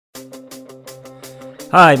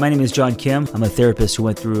Hi, my name is John Kim. I'm a therapist who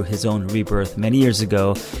went through his own rebirth many years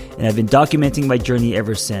ago, and I've been documenting my journey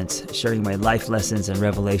ever since, sharing my life lessons and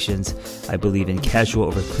revelations. I believe in casual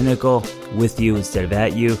over clinical, with you instead of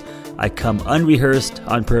at you. I come unrehearsed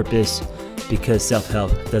on purpose because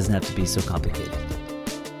self-help doesn't have to be so complicated.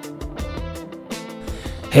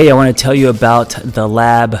 Hey, I want to tell you about The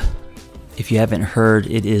Lab. If you haven't heard,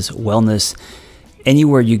 it is wellness.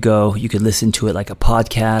 Anywhere you go, you could listen to it like a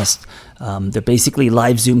podcast. They're basically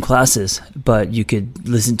live Zoom classes, but you could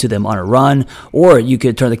listen to them on a run, or you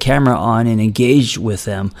could turn the camera on and engage with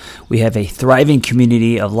them. We have a thriving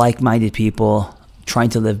community of like-minded people trying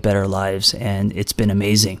to live better lives, and it's been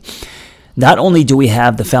amazing. Not only do we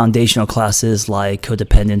have the foundational classes like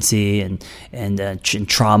codependency and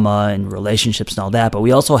trauma and relationships and all that, but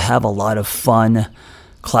we also have a lot of fun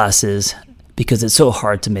classes because it's so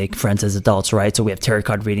hard to make friends as adults, right? So we have tarot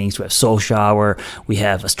card readings, we have soul shower, we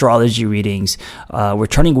have astrology readings. We're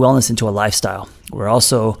turning wellness into a lifestyle. We're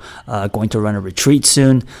also going to run a retreat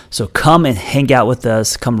soon. So come and hang out with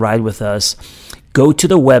us, come ride with us. Go to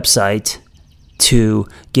the website to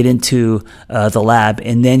get into the lab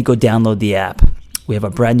and then go download the app. We have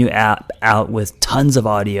a brand new app out with tons of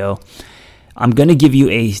audio. I'm going to give you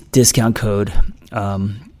a discount code.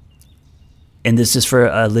 And this is for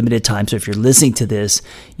a limited time. So if you're listening to this,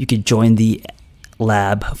 you could join the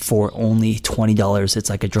lab for only $20.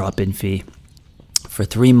 It's like a drop-in fee. For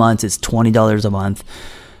 3 months, it's $20 a month.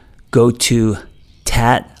 Go to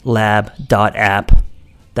tatlab.app.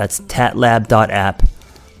 That's tatlab.app.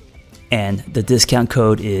 And the discount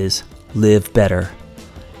code is live better.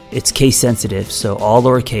 It's case sensitive, so all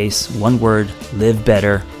lowercase, one word, live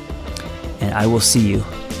better. And I will see you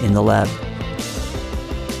in the lab.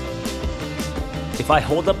 If I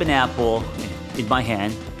hold up an apple in my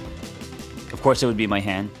hand, of course it would be my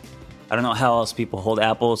hand. I don't know how else people hold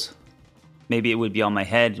apples. Maybe it would be on my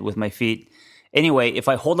head with my feet. Anyway, if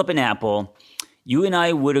I hold up an apple, you and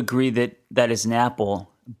I would agree that that is an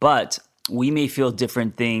apple, but we may feel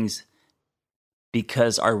different things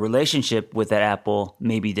because our relationship with that apple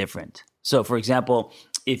may be different. So for example,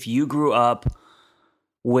 if you grew up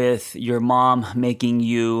with your mom making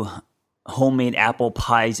you homemade apple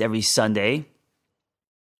pies every Sunday,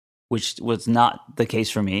 which was not the case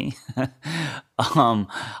for me. I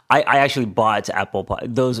actually bought apple pie.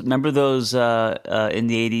 Remember those in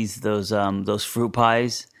the 80s, those fruit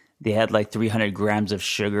pies? They had like 300 grams of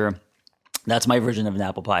sugar. That's my version of an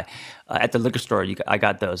apple pie. At the liquor store, I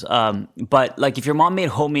got those. But like if your mom made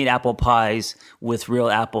homemade apple pies with real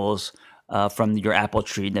apples from your apple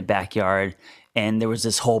tree in the backyard, and there was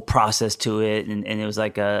this whole process to it, and it was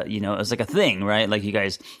like it was like a thing, right? Like you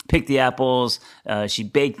guys picked the apples, she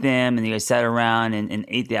baked them, and you guys sat around and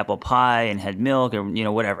ate the apple pie and had milk or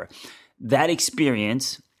whatever. That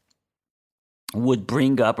experience would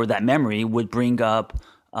bring up, or that memory would bring up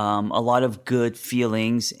a lot of good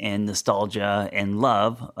feelings and nostalgia and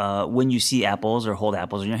love when you see apples or hold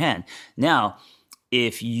apples in your hand. Now,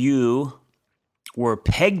 if you were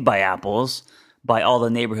pegged by apples by all the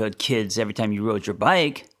neighborhood kids every time you rode your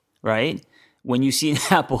bike, right? When you see an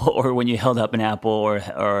apple, or when you held up an apple,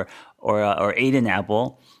 or ate an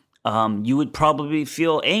apple, you would probably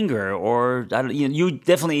feel anger, or you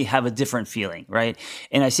definitely have a different feeling, right?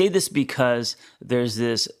 And I say this because there's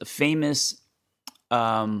this famous,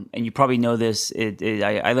 and you probably know this.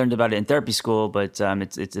 I learned about it in therapy school, but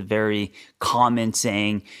it's a very common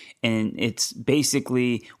saying, and it's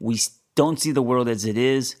basically we don't see the world as it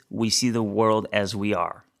is, we see the world as we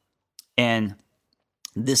are. And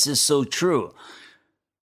this is so true.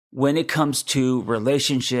 When it comes to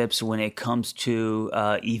relationships, when it comes to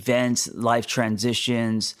events, life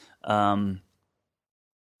transitions, what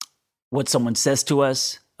someone says to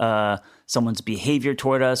us, someone's behavior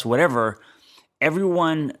toward us, whatever,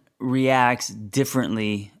 everyone reacts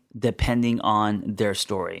differently depending on their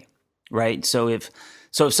story, right? So if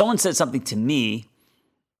someone said something to me,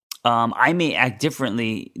 I may act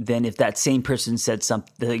differently than if that same person said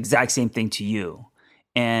the exact same thing to you.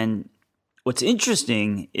 And what's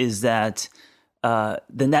interesting is that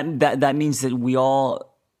then that means that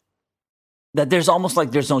that there's almost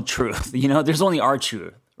like there's no truth. There's only our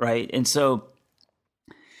truth, right? And so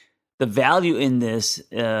the value in this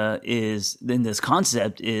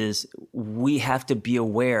concept is we have to be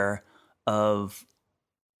aware of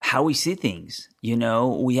how we see things.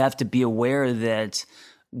 We have to be aware that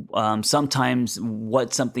sometimes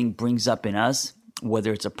what something brings up in us,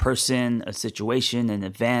 whether it's a person, a situation, an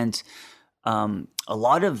event, a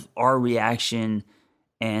lot of our reaction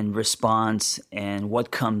and response and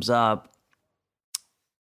what comes up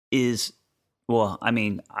is, more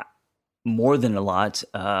than a lot,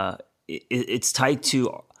 it's tied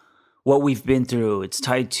to what we've been through. It's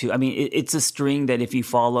tied to, I mean, it's a string that if you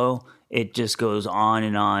follow, it just goes on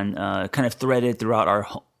and on, kind of threaded throughout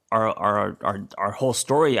our whole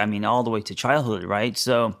story. I mean, all the way to childhood, right?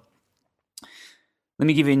 So let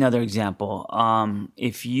me give you another example.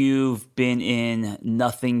 If you've been in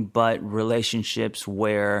nothing but relationships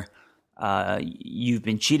where you've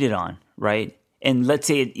been cheated on, right? And let's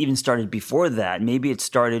say it even started before that. Maybe it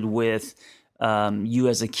started with you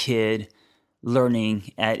as a kid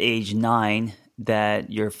learning at age 9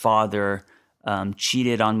 that your father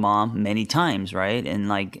cheated on mom many times, right? And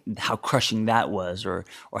like how crushing that was, or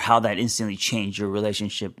how that instantly changed your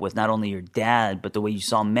relationship with not only your dad, but the way you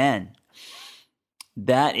saw men.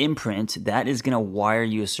 That imprint, that is going to wire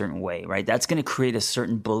you a certain way, right? That's going to create a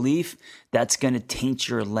certain belief. That's going to taint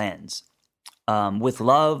your lens with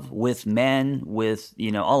love, with men, with,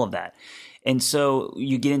 all of that. And so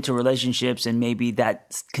you get into relationships and maybe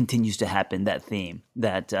that continues to happen, that theme,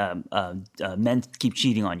 that men keep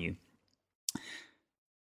cheating on you.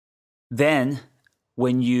 Then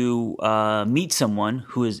when you meet someone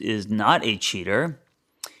who is not a cheater,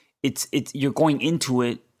 it's you're going into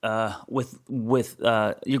it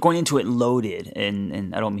you're going into it loaded,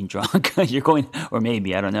 and I don't mean drunk. You're going, or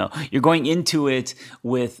maybe, I don't know. You're going into it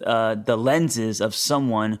with the lenses of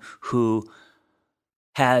someone who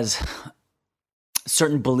has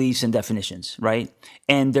certain beliefs and definitions, right?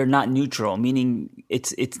 And they're not neutral, meaning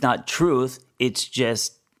it's not truth. It's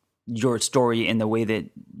just your story and the way that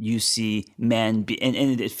you see men be, and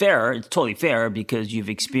it's fair. It's totally fair because you've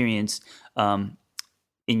experienced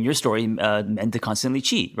in your story men to constantly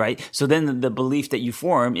cheat, right? So then the belief that you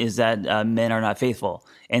form is that men are not faithful,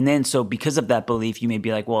 and then so because of that belief, you may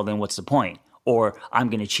be like, well, then what's the point? Or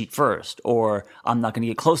I'm going to cheat first, or I'm not going to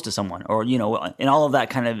get close to someone, or and all of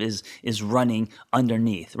that kind of is running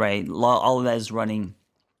underneath, right? All of that is running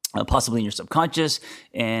possibly in your subconscious,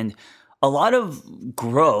 and a lot of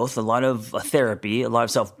growth, a lot of therapy, a lot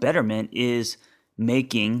of self-betterment is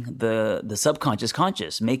making the subconscious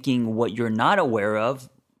conscious, making what you're not aware of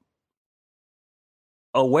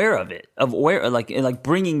it, like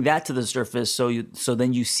bringing that to the surface, so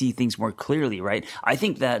then you see things more clearly, right? I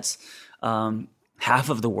think that's half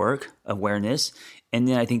of the work, awareness. And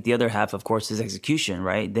then I think the other half, of course, is execution,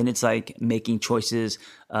 right? Then it's like making choices,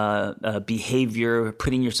 behavior,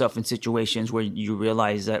 putting yourself in situations where you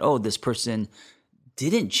realize that, oh, this person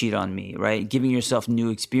didn't cheat on me, right? Giving yourself new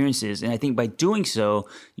experiences. And I think by doing so,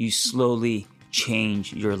 you slowly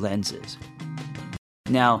change your lenses.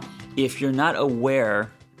 Now, if you're not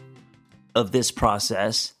aware of this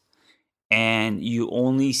process and you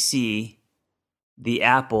only see the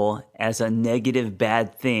apple as a negative,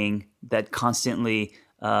 bad thing that constantly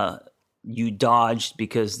you dodged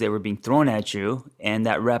because they were being thrown at you, and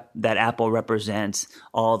that apple represents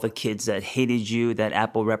all the kids that hated you. That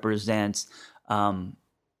apple represents, a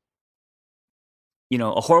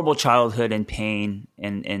horrible childhood and pain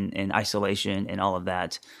and isolation and all of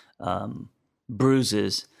that,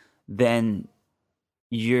 bruises. Then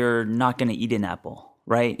you're not going to eat an apple.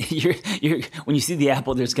 Right? You're when you see the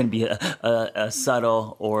apple, there's going to be a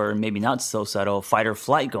subtle, or maybe not so subtle, fight or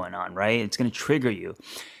flight going on, right? It's going to trigger you.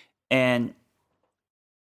 And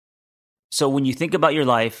so when you think about your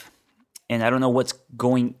life, and I don't know what's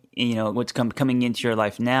going, what's coming into your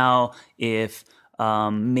life now, if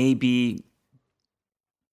maybe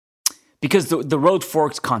because the road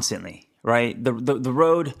forks constantly, right? The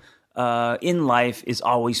road in life is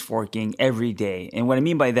always forking every day. And what I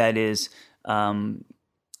mean by that is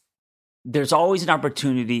there's always an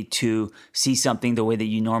opportunity to see something the way that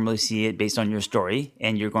you normally see it based on your story,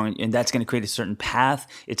 and that's going to create a certain path.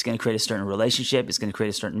 It's going to create a certain relationship. It's going to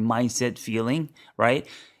create a certain mindset, feeling, right?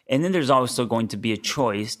 And then there's also going to be a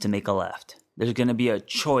choice to make a left. There's going to be a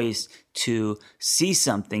choice to see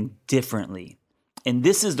something differently. And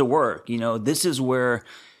this is the work, this is where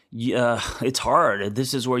it's hard.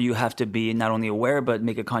 This is where you have to be not only aware, but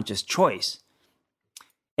make a conscious choice.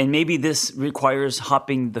 And maybe this requires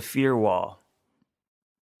hopping the fear wall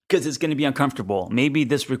because it's going to be uncomfortable. Maybe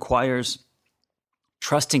this requires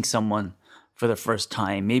trusting someone for the first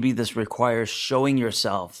time. Maybe this requires showing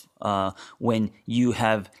yourself when you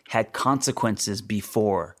have had consequences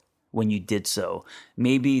before when you did so.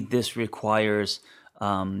 Maybe this requires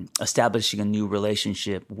establishing a new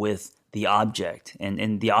relationship with the object,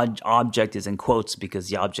 and the object is in quotes because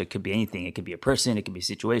the object could be anything. It could be a person, it could be a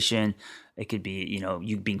situation, it could be,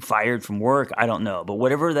 you being fired from work. I don't know, but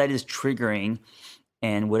whatever that is triggering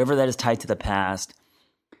and whatever that is tied to the past,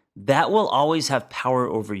 that will always have power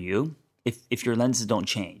over you if your lenses don't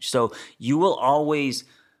change. So you will always,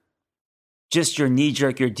 just your knee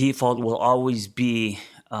jerk, your default will always be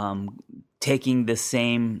taking the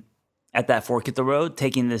same, at that fork at the road,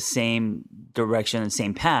 taking the same direction, the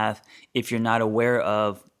same path, if you're not aware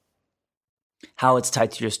of how it's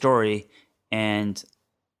tied to your story and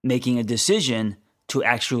making a decision to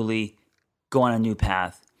actually go on a new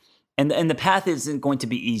path. And the path isn't going to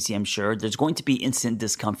be easy, I'm sure. There's going to be instant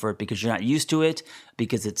discomfort because you're not used to it,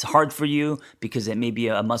 because it's hard for you, because it may be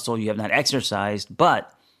a muscle you have not exercised.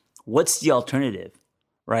 But what's the alternative,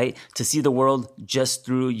 right? To see the world just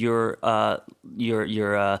through your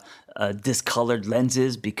discolored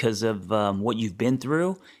lenses because of what you've been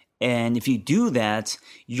through. And if you do that,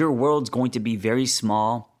 your world's going to be very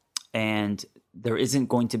small, and there isn't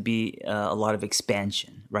going to be a lot of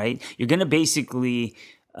expansion, right? You're going to basically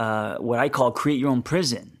what I call create your own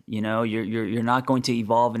prison. You're not going to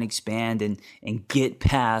evolve and expand and get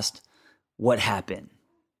past what happened.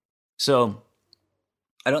 So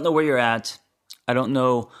I don't know where you're at. I don't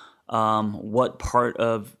know what part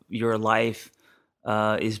of your life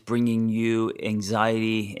is bringing you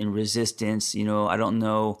anxiety and resistance. I don't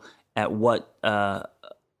know at what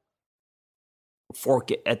fork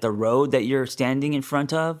at the road that you're standing in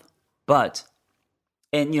front of, but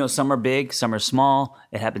some are big, some are small.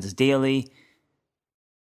 It happens daily.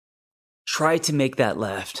 Try to make that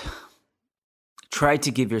left. Try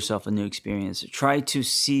to give yourself a new experience. Try to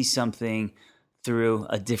see something through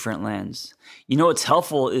a different lens. What's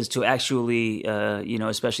helpful is to actually,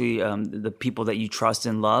 especially the people that you trust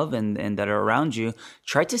and love and that are around you,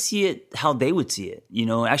 try to see it how they would see it.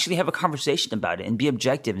 Actually have a conversation about it and be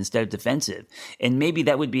objective instead of defensive. And maybe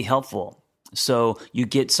that would be helpful. So you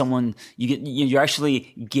get someone, you're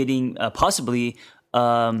actually getting possibly,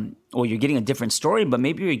 you're getting a different story, but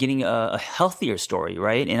maybe you're getting a healthier story,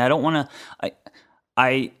 right? And I don't want to,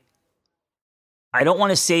 I don't want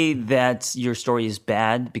to say that your story is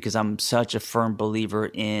bad, because I'm such a firm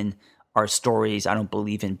believer in our stories. I don't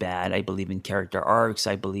believe in bad. I believe in character arcs.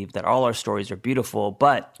 I believe that all our stories are beautiful.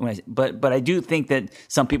 But I do think that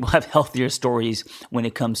some people have healthier stories when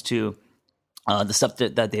it comes to the stuff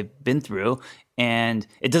that they've been through. And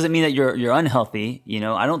it doesn't mean that you're unhealthy.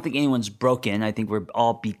 I don't think anyone's broken. I think we're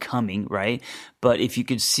all becoming, right? But if you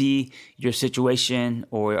could see your situation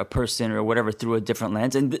or a person or whatever through a different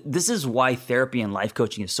lens, and this is why therapy and life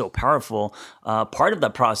coaching is so powerful. Part of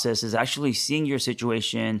that process is actually seeing your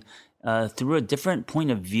situation through a different point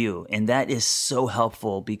of view. And that is so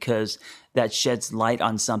helpful, because that sheds light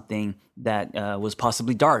on something that was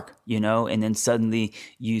possibly dark, and then suddenly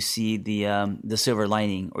you see the silver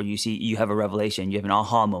lining, or you have a revelation, you have an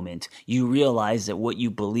aha moment. You realize that what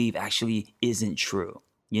you believe actually isn't true,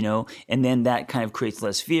 and then that kind of creates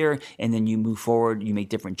less fear, and then you move forward, you make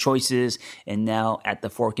different choices, and now at the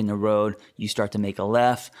fork in the road, you start to make a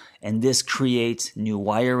left, and this creates new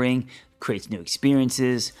wiring, creates new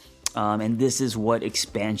experiences. And this is what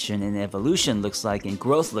expansion and evolution looks like and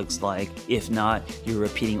growth looks like. If not, you're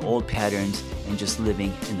repeating old patterns and just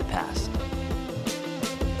living in the past.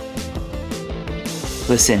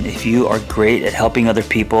 Listen, if you are great at helping other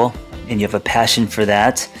people and you have a passion for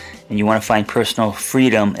that, and you want to find personal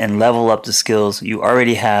freedom and level up the skills you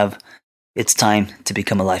already have, it's time to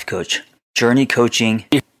become a life coach. Journey coaching.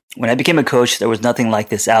 When I became a coach, there was nothing like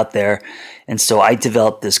this out there. And so I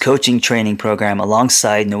developed this coaching training program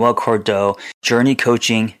alongside Noel Cordeau, Journey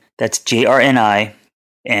Coaching. That's JRNI.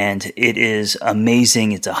 And it is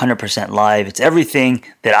amazing. It's 100% live. It's everything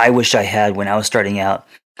that I wish I had when I was starting out.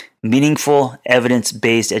 Meaningful,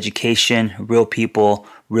 evidence-based education, real people,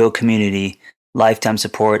 real community, lifetime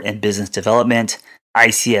support, and business development.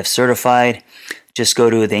 ICF certified. Just go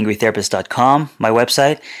to theangrytherapist.com, my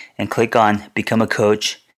website, and click on Become a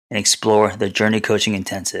Coach and explore the Journey Coaching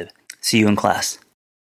Intensive. See you in class.